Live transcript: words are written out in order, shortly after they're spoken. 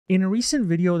In a recent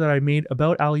video that I made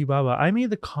about Alibaba, I made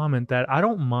the comment that I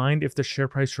don't mind if the share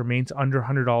price remains under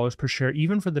 $100 per share,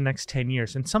 even for the next 10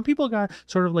 years. And some people got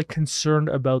sort of like concerned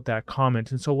about that comment.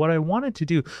 And so what I wanted to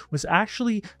do was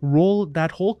actually roll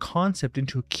that whole concept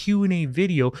into a Q&A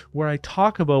video where I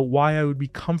talk about why I would be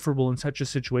comfortable in such a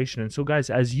situation. And so guys,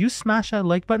 as you smash that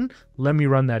like button, let me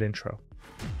run that intro.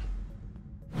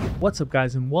 What's up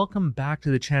guys, and welcome back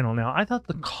to the channel. Now, I thought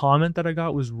the comment that I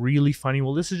got was really funny.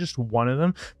 Well, this is just one of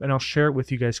them, and I'll share it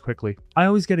with you guys quickly. I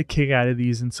always get a kick out of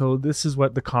these, and so this is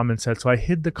what the comment said. So I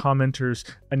hid the commenter's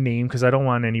name because I don't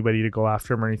want anybody to go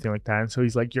after him or anything like that. And so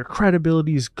he's like, your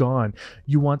credibility is gone.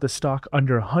 You want the stock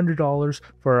under $100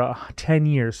 for 10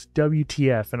 years,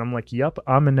 WTF? And I'm like, yep,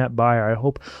 I'm a net buyer. I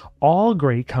hope all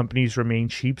great companies remain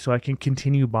cheap so I can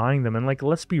continue buying them. And like,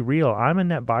 let's be real, I'm a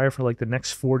net buyer for like the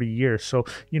next 40 years. So,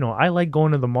 you know, I like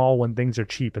going to the mall when things are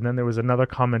cheap. And then there was another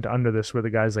comment under this where the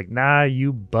guy's like, nah,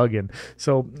 you bugging.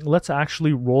 So let's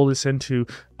actually roll this into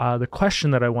the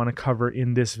question that I want to cover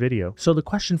in this video. So the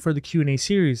question for the Q&A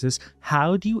series is,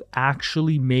 how do you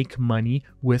actually make money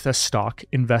with a stock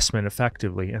investment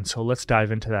effectively? And so let's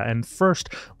dive into that. And first,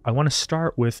 I want to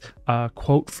start with a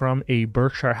quote from a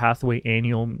Berkshire Hathaway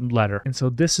annual letter. And so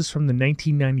this is from the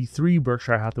 1993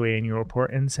 Berkshire Hathaway annual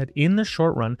report, and said, in the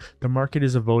short run, the market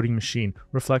is a voting machine,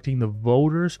 reflecting the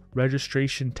voters'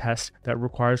 registration test that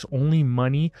requires only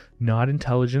money, not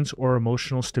intelligence or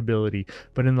emotional stability.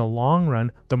 But in the long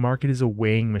run, the market is a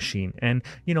weighing machine. And,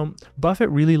 you know, Buffett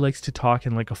really likes to talk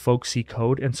in like a folksy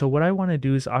code. And so what I want to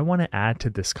do is I want to add to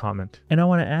this comment. And I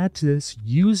want to add to this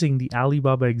using the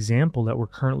Alibaba example that we're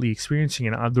currently experiencing.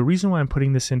 And the reason why I'm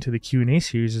putting this into the Q&A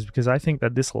series is because I think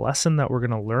that this lesson that we're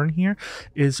going to learn here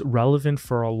is relevant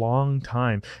for a long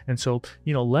time. And so,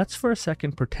 you know, let's for a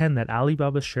second pretend that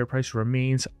Alibaba's share price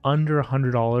remains under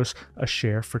 $100 a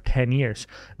share for 10 years.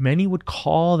 Many would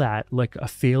call that like a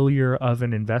failure of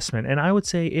an investment. And I would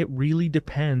say it really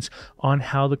depends on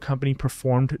how the company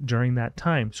performed during that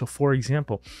time. So for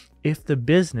example, if the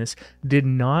business did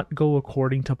not go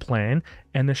according to plan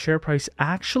and the share price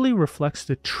actually reflects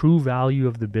the true value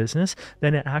of the business,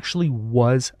 then it actually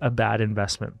was a bad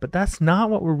investment. But that's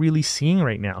not what we're really seeing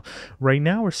right now. Right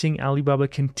now, we're seeing Alibaba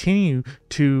continue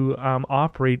to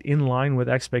operate in line with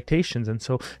expectations. And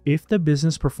so if the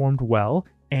business performed well,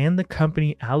 and the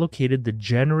company allocated the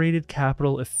generated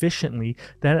capital efficiently,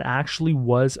 that it actually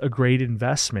was a great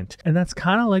investment. And that's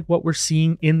kind of like what we're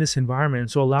seeing in this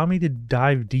environment. So allow me to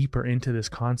dive deeper into this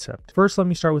concept. First, let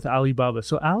me start with Alibaba.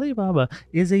 So Alibaba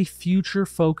is a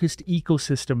future-focused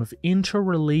ecosystem of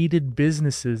interrelated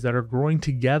businesses that are growing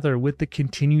together with the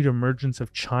continued emergence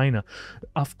of China.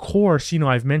 Of course, you know,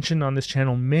 I've mentioned on this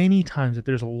channel many times that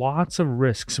there's lots of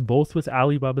risks, both with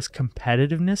Alibaba's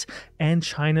competitiveness and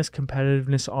China's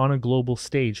competitiveness on a global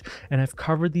stage, and I've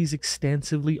covered these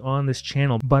extensively on this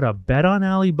channel. But a bet on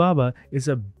Alibaba is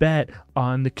a bet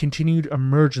on the continued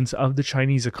emergence of the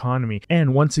Chinese economy.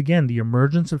 And once again, the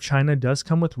emergence of China does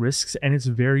come with risks, and it's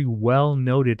very well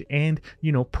noted and,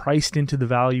 you know, priced into the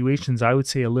valuations, I would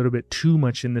say a little bit too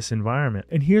much in this environment.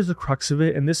 And here's the crux of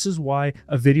it, and this is why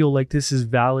a video like this is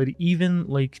valid even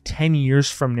like 10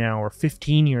 years from now or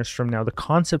 15 years from now. The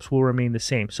concepts will remain the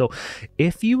same. So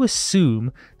if you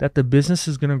assume that the business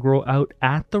is going to grow out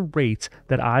at the rates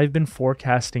that I've been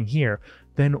forecasting here,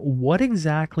 then what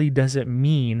exactly does it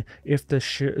mean if the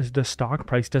stock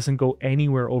price doesn't go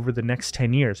anywhere over the next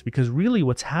 10 years? Because really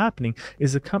what's happening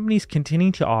is the company's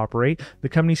continuing to operate, the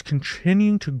company's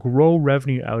continuing to grow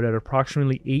revenue out at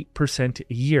approximately 8%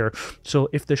 a year. So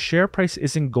if the share price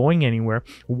isn't going anywhere,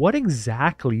 what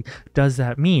exactly does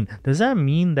that mean? Does that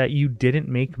mean that you didn't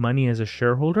make money as a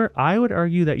shareholder? I would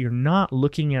argue that you're not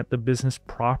looking at the business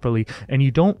properly, and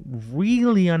you don't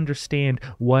really understand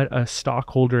what a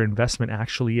stockholder investment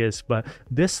actually is. But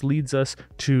this leads us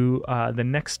to the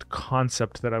next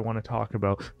concept that I want to talk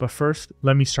about. But first,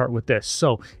 let me start with this.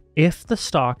 So if the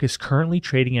stock is currently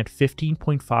trading at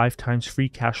 15.5 times free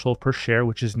cash flow per share,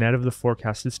 which is net of the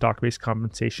forecasted stock-based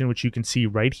compensation, which you can see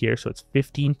right here, so it's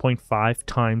 15.5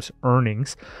 times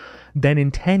earnings, then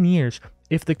in 10 years,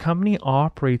 if the company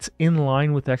operates in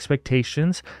line with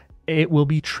expectations, it will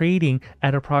be trading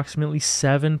at approximately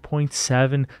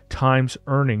 7.7 times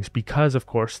earnings because, of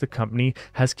course, the company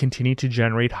has continued to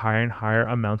generate higher and higher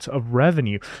amounts of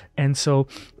revenue. And so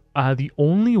the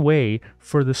only way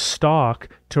for the stock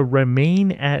to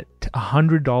remain at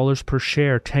 $100 per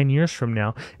share 10 years from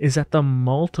now is that the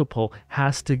multiple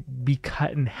has to be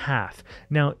cut in half.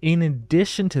 Now, in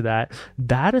addition to that,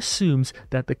 that assumes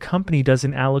that the company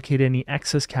doesn't allocate any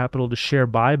excess capital to share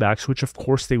buybacks, which of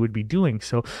course they would be doing.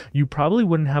 So you probably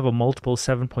wouldn't have a multiple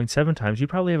 7.7 times. You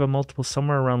probably have a multiple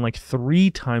somewhere around like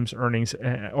 3 times earnings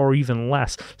or even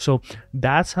less. So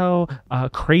that's how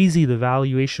crazy the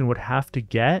valuation would have to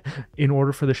get in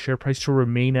order for the share price to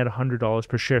remain at $100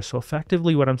 per share. So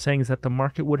effectively what I'm saying is that the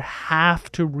market would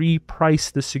have to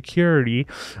reprice the security,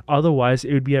 otherwise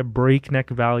it would be at breakneck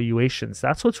valuations.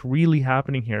 That's what's really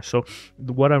happening here. So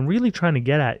what I'm really trying to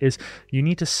get at is you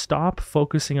need to stop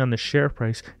focusing on the share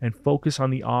price and focus on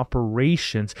the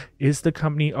operations. Is the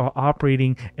company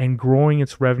operating and growing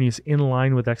its revenues in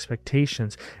line with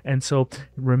expectations? And so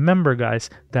remember, guys,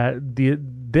 that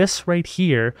this right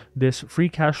here, this free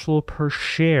cash flow per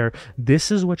share,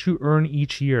 this is what you earn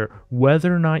each year,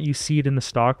 whether or not you see it in the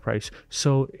stock price.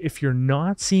 So if you're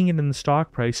not seeing it in the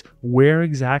stock price, where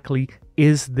exactly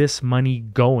is this money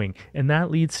going? And that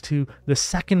leads to the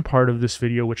second part of this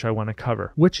video, which I want to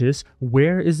cover, which is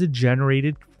where is the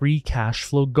generated free cash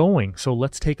flow going? So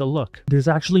let's take a look. There's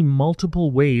actually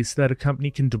multiple ways that a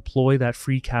company can deploy that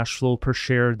free cash flow per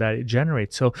share that it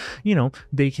generates. So,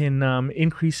 they can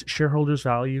increase shareholders'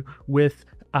 value with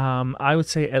I would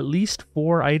say at least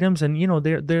 4 items, and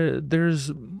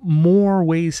there's more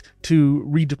ways to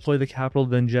redeploy the capital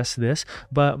than just this,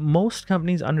 but most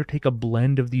companies undertake a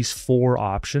blend of these 4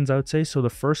 options, I would say. So the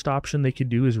first option they could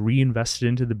do is reinvest it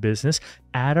into the business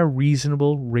at a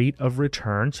reasonable rate of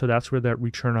return. So that's where that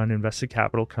return on invested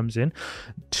capital comes in.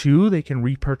 2, they can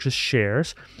repurchase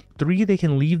shares. 3, they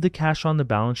can leave the cash on the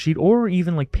balance sheet or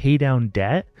even like pay down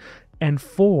debt. And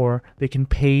 4, they can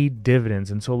pay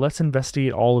dividends. And so let's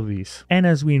investigate all of these. And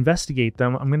as we investigate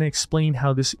them, I'm going to explain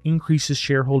how this increases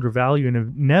shareholder value and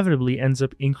inevitably ends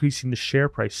up increasing the share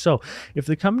price. So if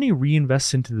the company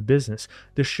reinvests into the business,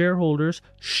 the shareholders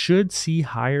should see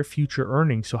higher future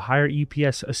earnings, so higher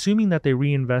EPS, assuming that they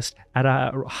reinvest at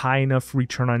a high enough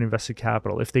return on invested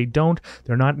capital. If they don't,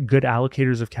 they're not good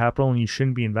allocators of capital and you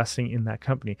shouldn't be investing in that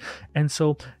company. And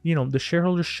so, the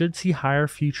shareholders should see higher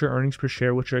future earnings per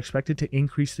share, which are expected to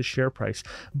increase the share price.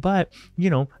 But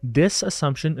this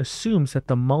assumption assumes that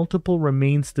the multiple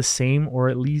remains the same, or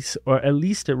at least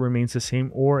it remains the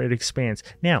same, or it expands.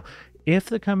 Now, if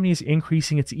the company is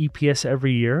increasing its EPS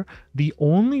every year, the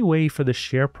only way for the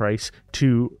share price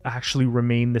to actually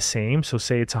remain the same, so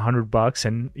say it's $100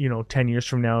 and 10 years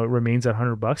from now it remains at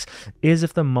 $100, is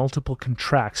if the multiple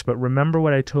contracts. But remember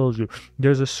what I told you,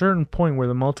 there's a certain point where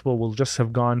the multiple will just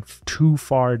have gone too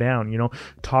far down.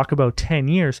 Talk about 10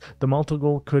 years, the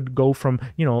multiple could go from,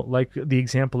 like the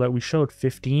example that we showed,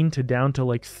 15 to down to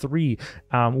like 3.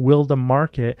 Will the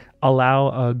market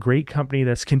allow a great company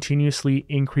that's continuously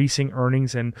increasing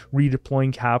earnings and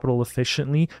redeploying capital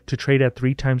efficiently to trade at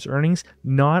 3 times earnings?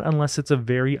 Not unless it's a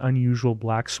very unusual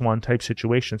black swan type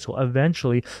situation. So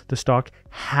eventually the stock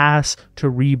has to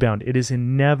rebound. It is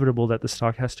inevitable that the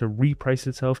stock has to reprice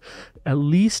itself at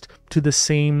least to the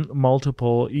same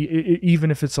multiple. Even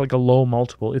if it's like a low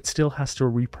multiple, it still has to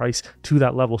reprice to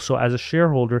that level. So as a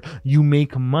shareholder, you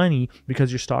make money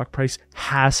because your stock price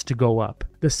has to go up.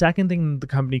 The second thing the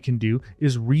company can do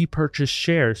is repurchase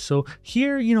shares. So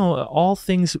here, all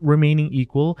things remaining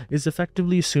equal is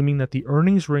effectively assuming that the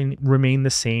earnings remain the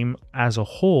same as a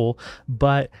whole,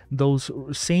 but those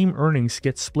same earnings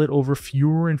get split over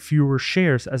fewer and fewer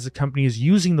shares as the company is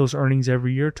using those earnings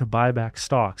every year to buy back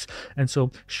stocks. And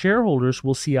so shareholders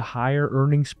will see a higher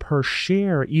earnings per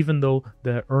share, even though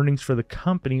the earnings for the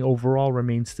company overall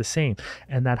remains the same.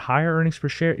 And that higher earnings per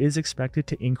share is expected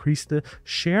to increase the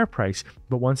share price.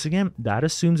 But once again, that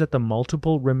assumes that the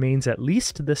multiple remains at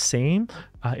least the same,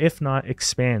 if not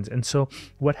expands. And so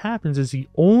what happens is the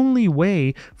only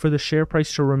way for the share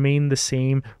price to remain the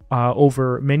same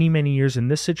over many, many years in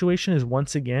this situation is,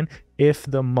 once again, if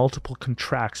the multiple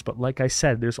contracts. But like I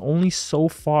said, there's only so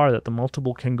far that the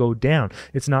multiple can go down.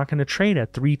 It's not going to trade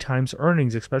at 3 times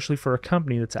earnings, especially for a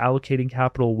company that's allocating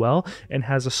capital well and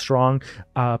has a strong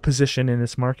position in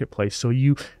its marketplace. So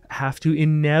you have to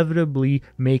inevitably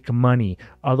make money.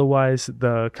 Otherwise,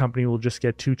 the company will just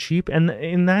get too cheap. And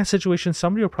in that situation,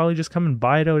 somebody will probably just come and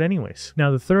buy it out anyways.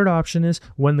 Now, the third option is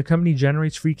when the company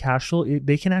generates free cash flow,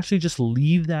 they can actually just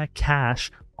leave that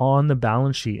cash on the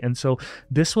balance sheet. And so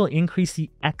this will increase the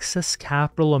excess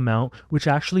capital amount, which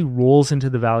actually rolls into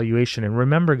the valuation. And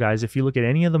remember, guys, if you look at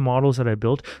any of the models that I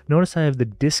built, notice I have the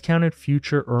discounted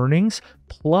future earnings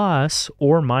plus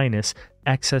or minus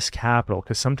excess capital,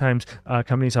 because sometimes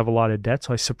companies have a lot of debt,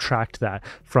 so I subtract that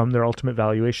from their ultimate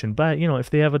valuation. But if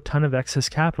they have a ton of excess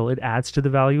capital, it adds to the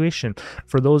valuation.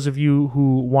 For those of you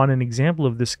who want an example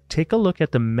of this, take a look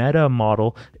at the Meta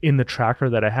model in the tracker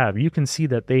that I have. You can see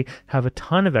that they have a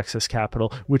ton of excess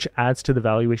capital, which adds to the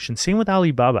valuation. Same with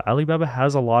Alibaba. Alibaba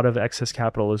has a lot of excess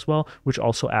capital as well, which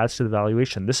also adds to the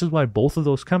valuation. This is why both of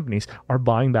those companies are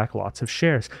buying back lots of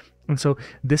shares. And so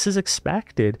this is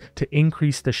expected to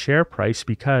increase the share price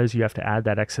because you have to add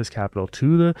that excess capital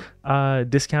to the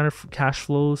discounted cash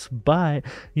flows. But,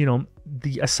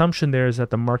 the assumption there is that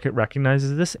the market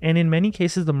recognizes this, and in many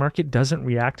cases the market doesn't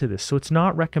react to this. So it's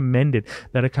not recommended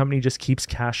that a company just keeps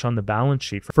cash on the balance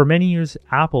sheet. For many years,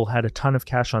 Apple had a ton of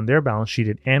cash on their balance sheet,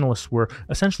 and analysts were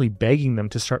essentially begging them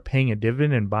to start paying a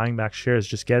dividend and buying back shares,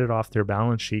 just get it off their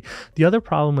balance sheet. The other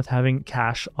problem with having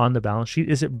cash on the balance sheet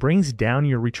is it brings down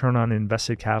your return on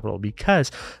invested capital,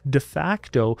 because de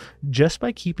facto, just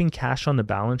by keeping cash on the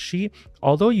balance sheet,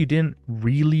 although you didn't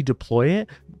really deploy it,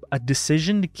 a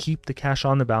decision to keep the cash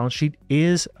on the balance sheet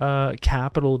is a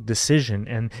capital decision,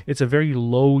 and it's a very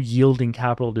low yielding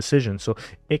capital decision. So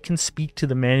it can speak to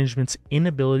the management's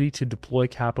inability to deploy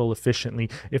capital efficiently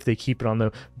if they keep it on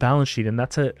the balance sheet, and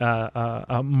that's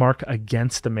a mark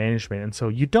against the management. And so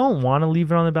you don't want to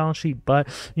leave it on the balance sheet, but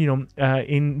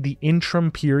in the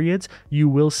interim periods, you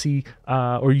will see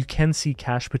or you can see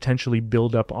cash potentially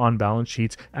build up on balance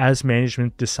sheets as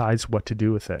management decides what to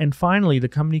do with it. And finally, the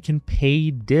company can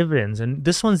pay dividends, and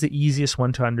this one's the easiest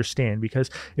one to understand,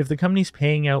 because if the company's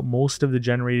paying out most of the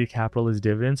generated capital as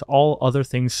dividends, all other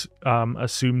things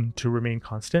assumed to remain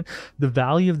constant, the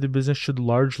value of the business should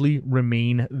largely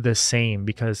remain the same,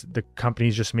 because the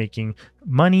company's just making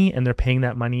money and they're paying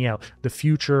that money out. The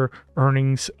future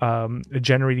earnings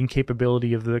generating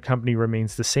capability of the company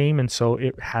remains the same, and so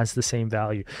it has the same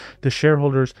value. The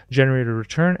shareholders generate a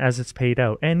return as it's paid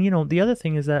out. And the other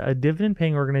thing is that a dividend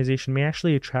paying organization may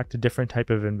actually attract a different type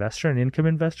of investor, an income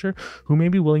investor, who may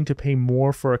be willing to pay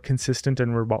more for a consistent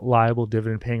and reliable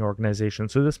dividend paying organization.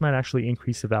 So this might actually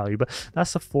increase the value. But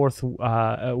that's the fourth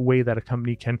way that a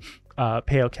company can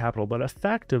pay out capital. But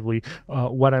effectively,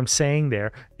 what I'm saying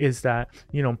there is that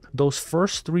those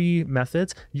first three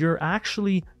methods, you're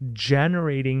actually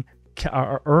generating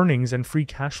earnings and free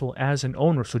cash flow as an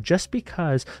owner. So just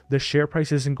because the share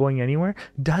price isn't going anywhere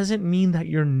doesn't mean that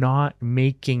you're not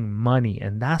making money.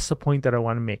 And that's the point that I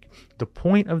want to make. The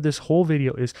point of this whole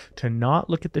video is to not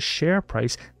look at the share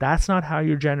price. That's not how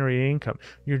you're generating income.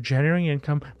 You're generating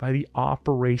income by the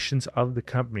operations of the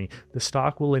company. The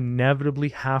stock will inevitably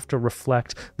have to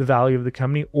reflect the value of the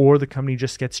company, or the company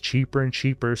just gets cheaper and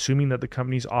cheaper, assuming that the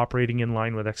company's operating in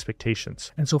line with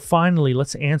expectations. And so finally,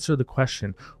 let's answer the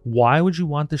question, why would you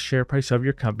want the share price of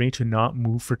your company to not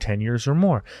move for 10 years or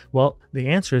more? Well, the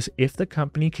answer is if the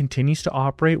company continues to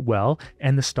operate well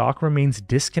and the stock remains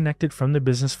disconnected from the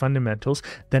business fundamentals,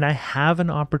 then I have an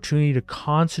opportunity to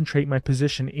concentrate my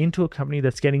position into a company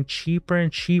that's getting cheaper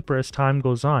and cheaper as time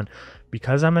goes on.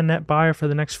 Because I'm a net buyer for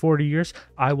the next 40 years,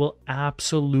 I will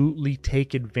absolutely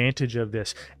take advantage of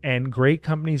this. And great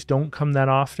companies don't come that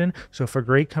often. So if a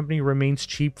great company remains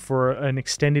cheap for an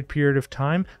extended period of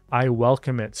time, I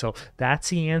welcome it. So that's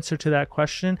the answer to that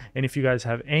question. And if you guys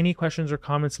have any questions or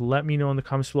comments, let me know in the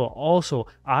comments below. Also,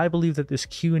 I believe that this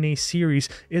Q&A series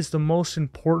is the most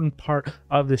important part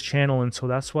of this channel. And so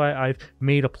that's why I've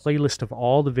made a playlist of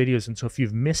all the videos. And so if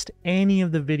you've missed any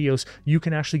of the videos, you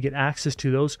can actually get access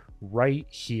to those right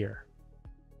here.